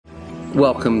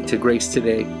Welcome to Grace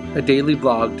Today, a daily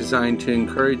vlog designed to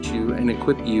encourage you and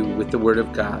equip you with the Word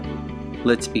of God.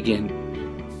 Let's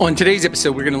begin. On today's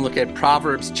episode, we're going to look at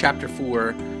Proverbs chapter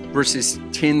 4, verses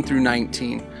 10 through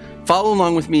 19. Follow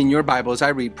along with me in your Bible as I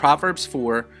read Proverbs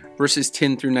 4, verses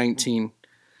 10 through 19.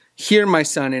 Hear, my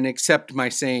son, and accept my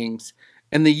sayings,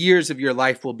 and the years of your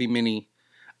life will be many.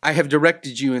 I have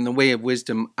directed you in the way of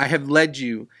wisdom. I have led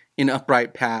you in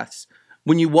upright paths.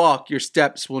 When you walk, your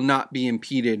steps will not be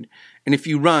impeded, and if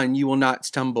you run, you will not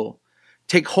stumble.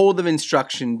 Take hold of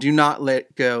instruction, do not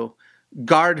let go.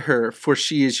 Guard her, for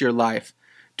she is your life.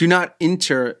 Do not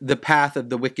enter the path of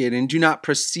the wicked, and do not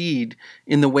proceed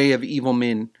in the way of evil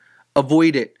men.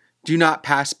 Avoid it, do not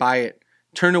pass by it.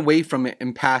 Turn away from it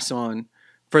and pass on.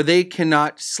 For they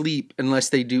cannot sleep unless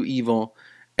they do evil,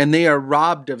 and they are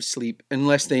robbed of sleep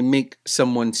unless they make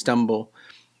someone stumble.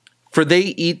 For they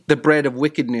eat the bread of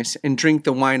wickedness and drink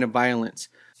the wine of violence.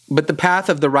 But the path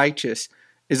of the righteous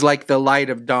is like the light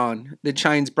of dawn that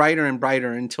shines brighter and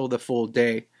brighter until the full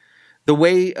day. The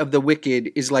way of the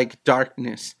wicked is like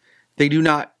darkness. They do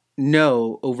not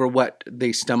know over what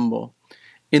they stumble.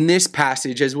 In this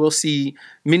passage, as we'll see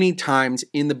many times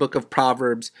in the book of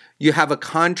Proverbs, you have a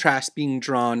contrast being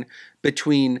drawn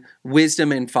between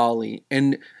wisdom and folly.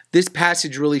 And this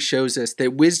passage really shows us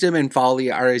that wisdom and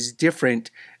folly are as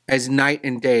different as night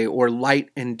and day, or light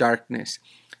and darkness.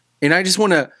 And I just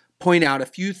want to point out a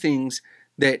few things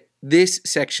that this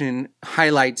section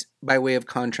highlights by way of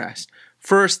contrast.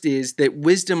 First is that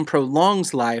wisdom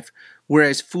prolongs life,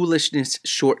 whereas foolishness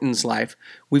shortens life.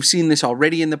 We've seen this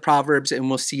already in the Proverbs, and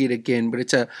we'll see it again, but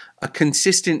it's a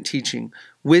consistent teaching.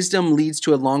 Wisdom leads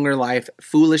to a longer life.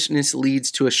 Foolishness leads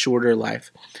to a shorter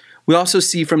life. We also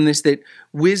see from this that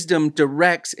wisdom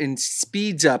directs and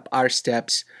speeds up our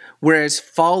steps, whereas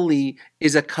folly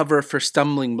is a cover for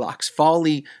stumbling blocks.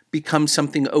 Folly becomes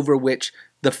something over which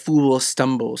the fool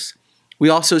stumbles. We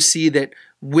also see that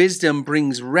wisdom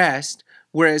brings rest,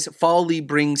 whereas folly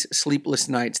brings sleepless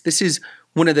nights. This is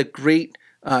one of the great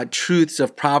truths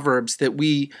of Proverbs that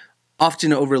we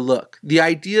often overlook. The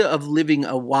idea of living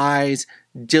a wise,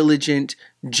 diligent,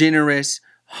 generous,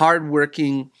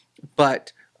 hardworking,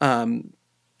 but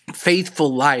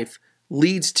faithful life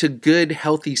leads to good,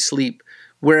 healthy sleep,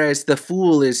 whereas the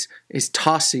fool is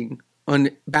tossing on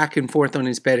back and forth on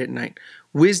his bed at night.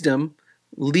 Wisdom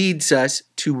leads us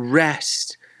to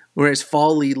rest, whereas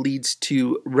folly leads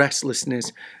to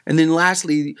restlessness. And then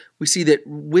lastly, we see that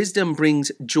wisdom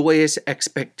brings joyous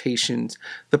expectations.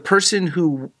 The person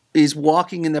who is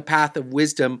walking in the path of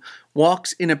wisdom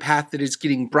walks in a path that is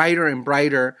getting brighter and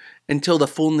brighter until the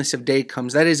fullness of day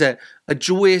comes. That is a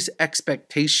joyous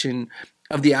expectation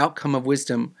of the outcome of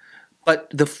wisdom. But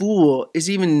the fool is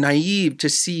even naive to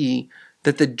see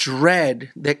that the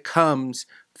dread that comes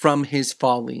from his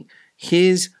folly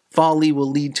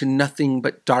will lead to nothing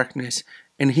but darkness,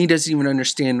 and he doesn't even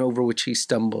understand over which he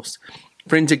stumbles.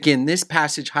 Friends, again, this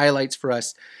passage highlights for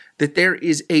us that there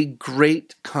is a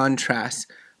great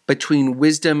contrast between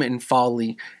wisdom and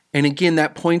folly. And again,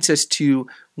 that points us to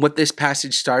what this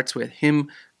passage starts with, him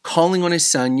calling on his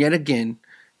son yet again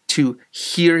to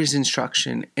hear his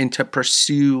instruction and to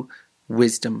pursue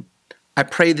wisdom. I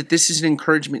pray that this is an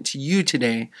encouragement to you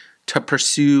today to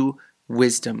pursue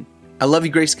wisdom. I love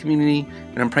you, Grace Community,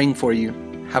 and I'm praying for you.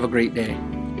 Have a great day.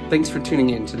 Thanks for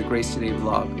tuning in to the Grace Today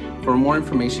vlog. For more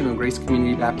information on Grace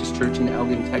Community Baptist Church in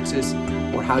Elgin, Texas,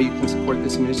 or how you can support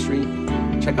this ministry,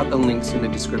 check out the links in the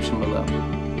description below.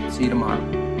 See you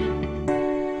tomorrow.